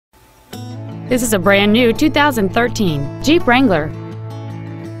This is a brand new 2013 Jeep Wrangler.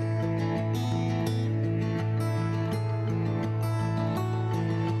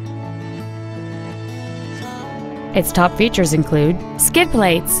 Its top features include skid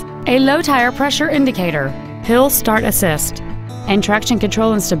plates, a low tire pressure indicator, hill start assist, and traction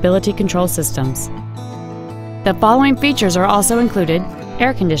control and stability control systems. The following features are also included: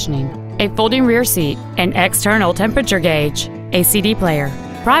 air conditioning, a folding rear seat, an external temperature gauge, a CD player,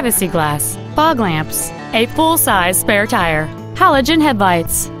 privacy glass, fog lamps, a full-size spare tire, halogen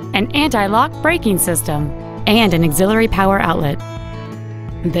headlights, an anti-lock braking system, and an auxiliary power outlet.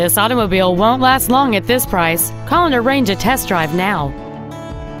 This automobile won't last long at this price. Call and arrange a test drive now.